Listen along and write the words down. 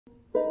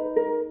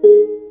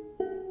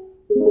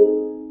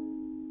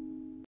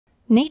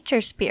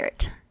Nature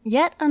Spirit.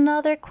 Yet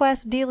another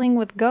quest dealing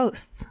with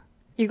ghosts.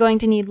 You're going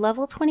to need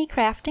level 20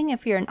 crafting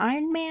if you're an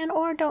Iron Man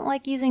or don't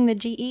like using the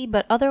GE,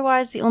 but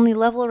otherwise the only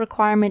level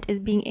requirement is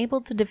being able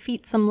to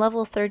defeat some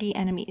level 30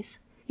 enemies.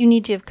 You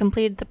need to have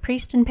completed the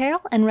Priest in Peril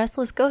and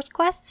Restless Ghost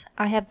quests.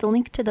 I have the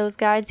link to those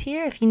guides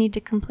here if you need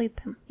to complete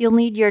them. You'll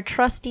need your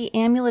trusty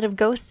Amulet of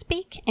Ghost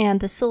Speak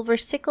and the silver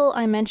sickle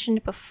I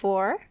mentioned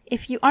before.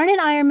 If you aren't an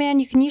Iron Man,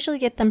 you can usually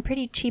get them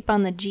pretty cheap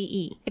on the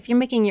GE. If you're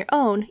making your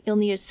own, you'll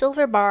need a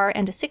silver bar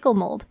and a sickle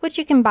mold, which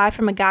you can buy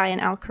from a guy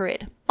in Al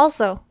Kharid.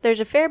 Also,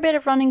 there's a fair bit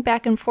of running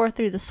back and forth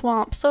through the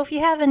swamp, so if you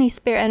have any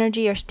spare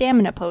energy or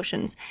stamina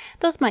potions,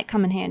 those might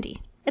come in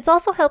handy. It's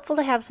also helpful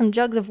to have some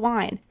jugs of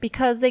wine,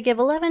 because they give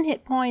 11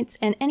 hit points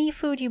and any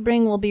food you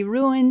bring will be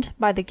ruined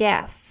by the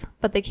ghasts,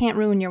 but they can't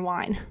ruin your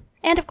wine.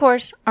 And of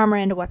course, armor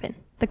and a weapon.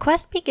 The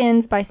quest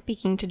begins by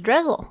speaking to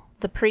Drezel,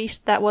 the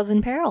priest that was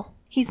in peril.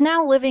 He's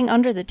now living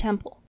under the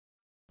temple.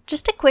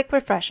 Just a quick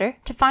refresher,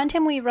 to find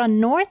him we run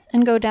north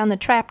and go down the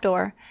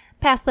trapdoor,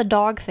 past the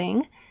dog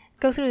thing,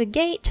 go through the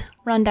gate,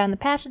 run down the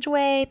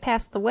passageway,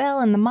 past the well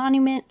and the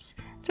monuments,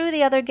 through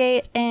the other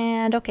gate,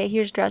 and okay,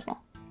 here's Drezel.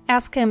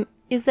 Ask him,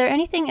 is there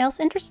anything else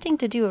interesting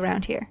to do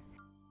around here?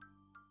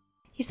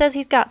 He says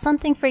he's got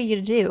something for you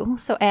to do,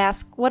 so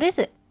ask, what is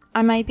it?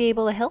 I might be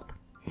able to help?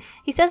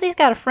 He says he's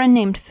got a friend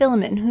named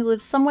Philemon who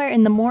lives somewhere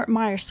in the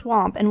Mortmire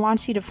swamp and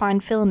wants you to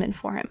find Philemon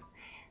for him.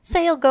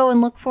 Say you'll go and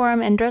look for him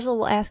and Drezel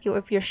will ask you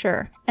if you're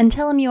sure, and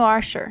tell him you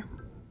are sure.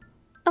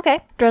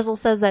 Okay, Drezel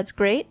says that's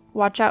great.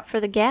 Watch out for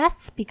the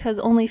ghasts because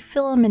only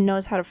Philemon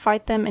knows how to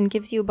fight them and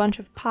gives you a bunch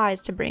of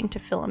pies to bring to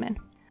Philemon.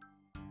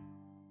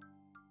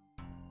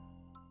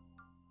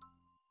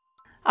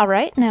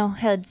 Alright, now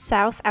head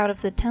south out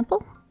of the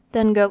temple,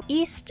 then go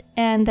east,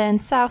 and then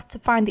south to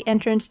find the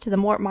entrance to the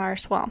Mortmire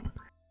swamp.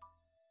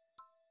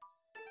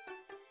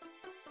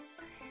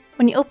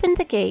 When you open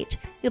the gate,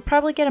 you'll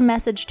probably get a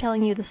message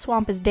telling you the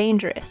swamp is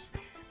dangerous,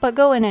 but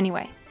go in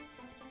anyway.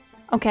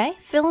 Okay,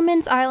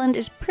 Philemon's island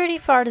is pretty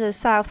far to the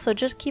south, so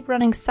just keep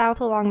running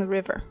south along the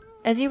river.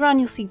 As you run,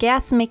 you'll see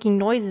ghasts making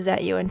noises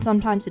at you and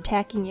sometimes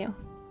attacking you.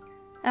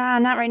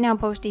 Not right now,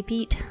 Posty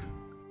Pete.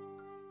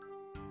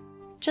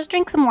 Just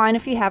drink some wine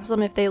if you have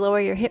some if they lower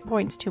your hit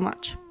points too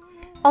much.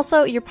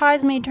 Also, your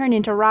pies may turn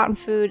into rotten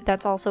food,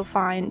 that's also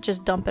fine,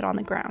 just dump it on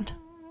the ground.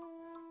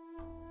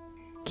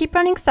 Keep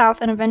running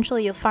south and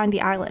eventually you'll find the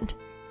island.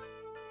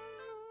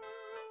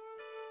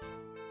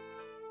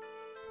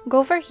 Go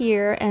over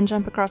here and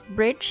jump across the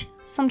bridge.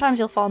 Sometimes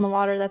you'll fall in the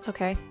water, that's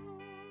okay.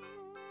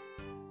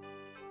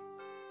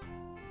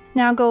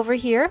 Now go over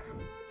here,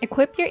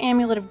 equip your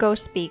Amulet of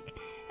Ghost Speak,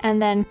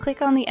 and then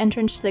click on the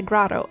entrance to the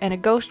grotto and a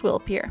ghost will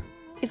appear.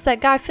 It's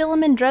that guy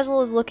Philemon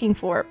Drezel is looking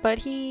for, but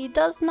he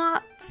does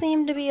not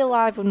seem to be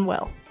alive and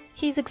well.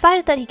 He's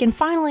excited that he can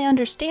finally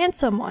understand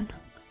someone.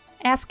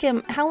 Ask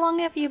him, how long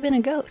have you been a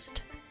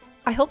ghost?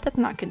 I hope that's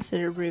not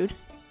considered rude.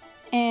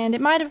 And it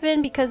might have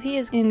been because he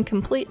is in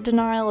complete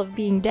denial of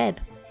being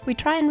dead. We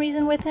try and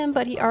reason with him,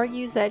 but he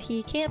argues that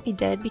he can't be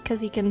dead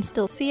because he can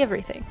still see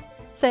everything.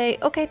 Say,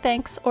 okay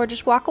thanks, or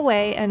just walk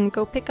away and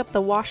go pick up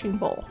the washing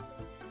bowl.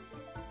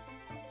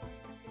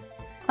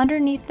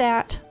 Underneath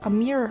that, a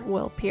mirror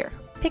will appear.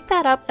 Pick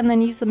that up and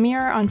then use the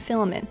mirror on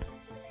Philemon.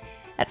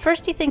 At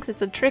first he thinks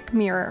it's a trick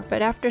mirror,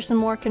 but after some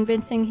more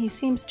convincing he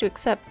seems to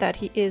accept that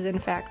he is in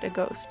fact a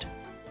ghost.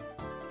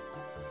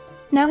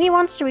 Now he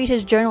wants to read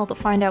his journal to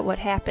find out what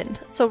happened,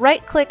 so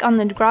right-click on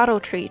the grotto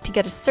tree to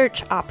get a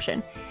search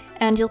option,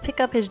 and you'll pick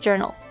up his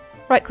journal.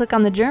 Right-click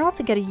on the journal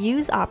to get a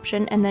use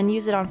option, and then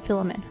use it on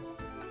Philemon.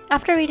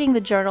 After reading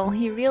the journal,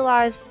 he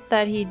realizes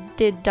that he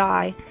did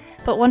die,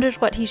 but wonders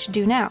what he should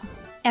do now.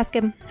 Ask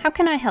him, how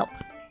can I help?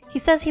 He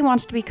says he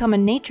wants to become a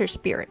nature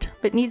spirit,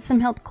 but needs some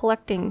help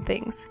collecting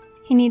things.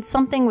 He needs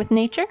something with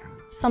nature,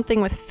 something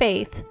with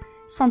faith,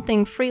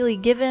 something freely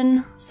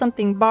given,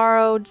 something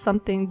borrowed,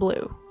 something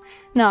blue.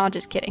 No,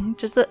 just kidding.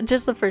 Just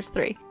the first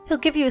three. He'll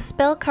give you a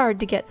spell card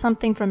to get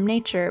something from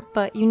nature,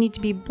 but you need to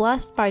be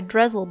blessed by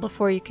Drezel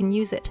before you can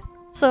use it.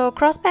 So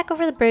cross back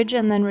over the bridge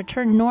and then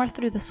return north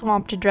through the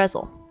swamp to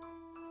Drezel.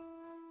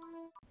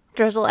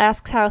 Drezel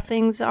asks how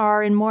things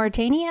are in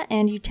Mauritania,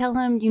 and you tell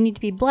him you need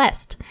to be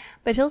blessed,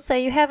 but he'll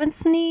say you haven't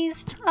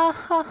sneezed. Ah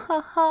ha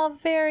ha ha,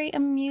 very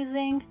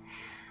amusing.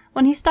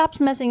 When he stops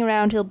messing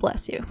around, he'll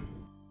bless you.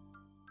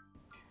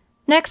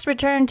 Next,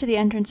 return to the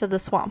entrance of the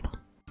swamp.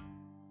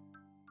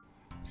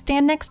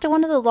 Stand next to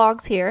one of the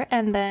logs here,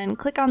 and then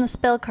click on the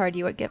spell card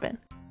you were given.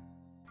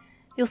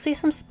 You'll see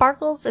some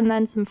sparkles, and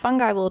then some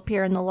fungi will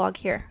appear in the log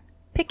here.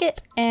 Pick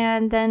it,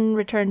 and then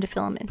return to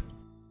Philemon.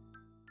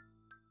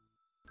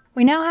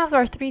 We now have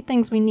our three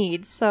things we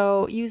need,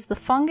 so use the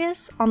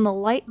fungus on the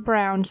light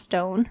brown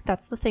stone,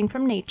 that's the thing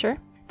from nature,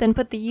 then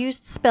put the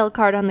used spell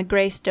card on the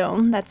gray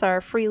stone, that's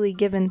our freely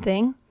given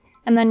thing,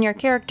 and then your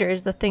character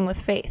is the thing with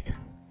faith.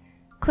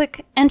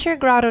 Click Enter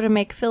Grotto to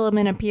make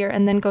Philemon appear,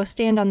 and then go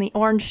stand on the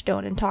orange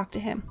stone and talk to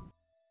him.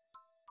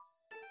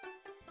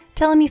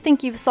 Tell him you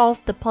think you've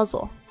solved the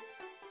puzzle.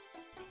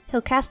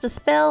 He'll cast a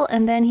spell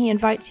and then he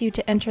invites you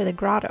to enter the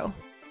grotto.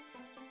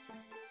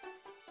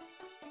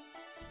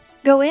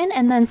 Go in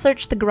and then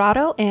search the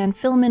grotto and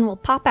Filmin will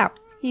pop out.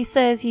 He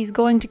says he's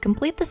going to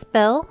complete the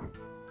spell.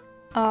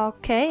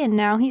 Okay, and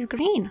now he's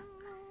green.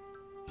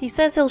 He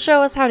says he'll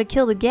show us how to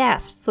kill the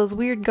ghasts, those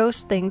weird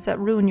ghost things that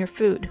ruin your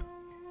food.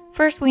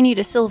 First we need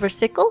a silver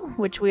sickle,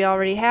 which we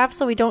already have,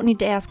 so we don't need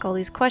to ask all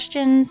these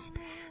questions.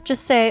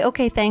 Just say,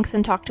 okay, thanks,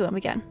 and talk to him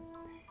again.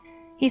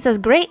 He says,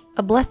 great,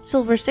 a blessed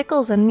silver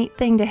sickle's a neat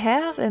thing to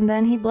have, and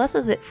then he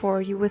blesses it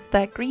for you with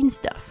that green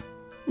stuff.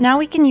 Now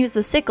we can use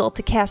the sickle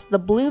to cast the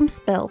bloom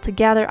spell to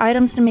gather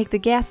items to make the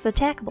ghasts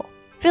attackable.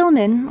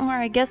 Filmin, or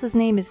I guess his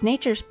name is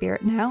Nature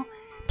Spirit now,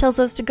 tells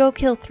us to go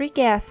kill 3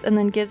 ghasts and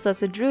then gives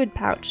us a druid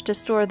pouch to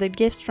store the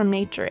gifts from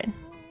nature in.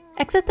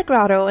 Exit the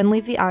grotto and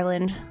leave the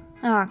island.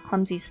 Ah,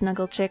 clumsy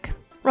SnuggleChick.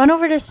 Run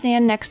over to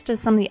stand next to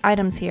some of the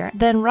items here,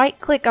 then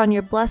right-click on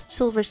your blessed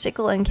silver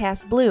sickle and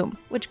cast Bloom,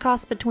 which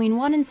costs between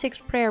 1 and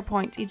 6 prayer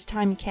points each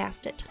time you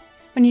cast it.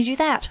 When you do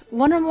that,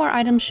 1 or more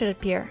items should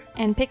appear,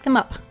 and pick them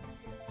up.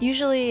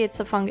 Usually it's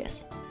a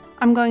fungus.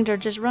 I'm going to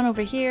just run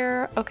over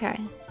here. Okay.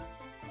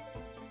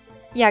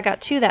 Yeah, I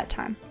got 2 that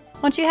time.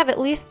 Once you have at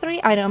least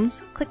 3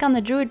 items, click on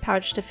the druid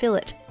pouch to fill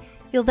it.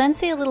 You'll then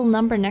see a little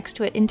number next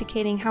to it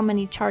indicating how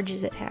many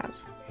charges it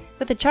has.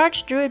 With the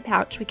charged druid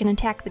pouch, we can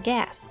attack the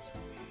ghasts.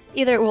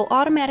 Either it will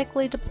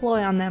automatically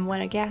deploy on them when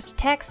a ghast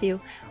attacks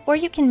you, or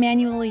you can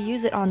manually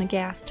use it on a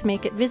ghast to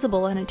make it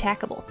visible and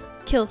attackable.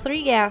 Kill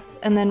 3 ghasts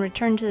and then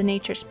return to the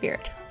Nature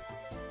Spirit.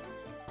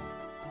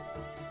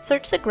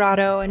 Search the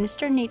grotto and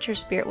Mr. Nature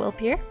Spirit will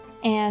appear.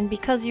 And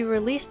because you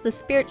released the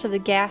spirits of the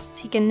ghasts,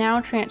 he can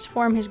now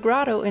transform his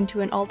grotto into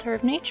an altar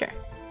of nature.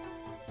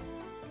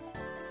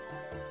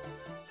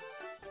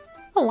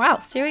 Oh wow,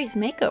 series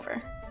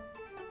makeover!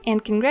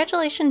 And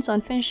congratulations on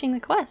finishing the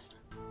quest!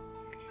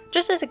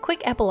 Just as a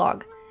quick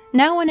epilogue,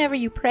 now whenever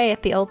you pray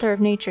at the altar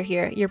of nature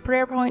here, your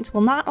prayer points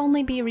will not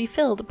only be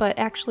refilled, but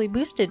actually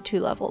boosted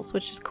 2 levels,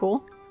 which is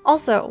cool.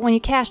 Also, when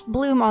you cast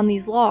Bloom on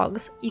these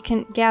logs, you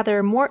can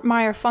gather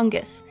Mortmire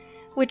fungus,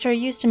 which are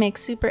used to make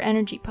super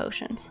energy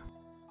potions.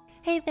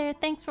 Hey there,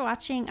 thanks for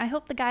watching. I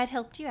hope the guide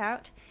helped you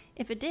out.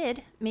 If it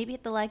did, maybe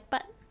hit the like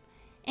button.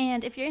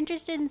 And if you're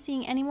interested in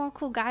seeing any more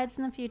cool guides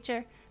in the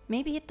future,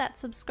 maybe hit that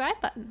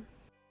subscribe button.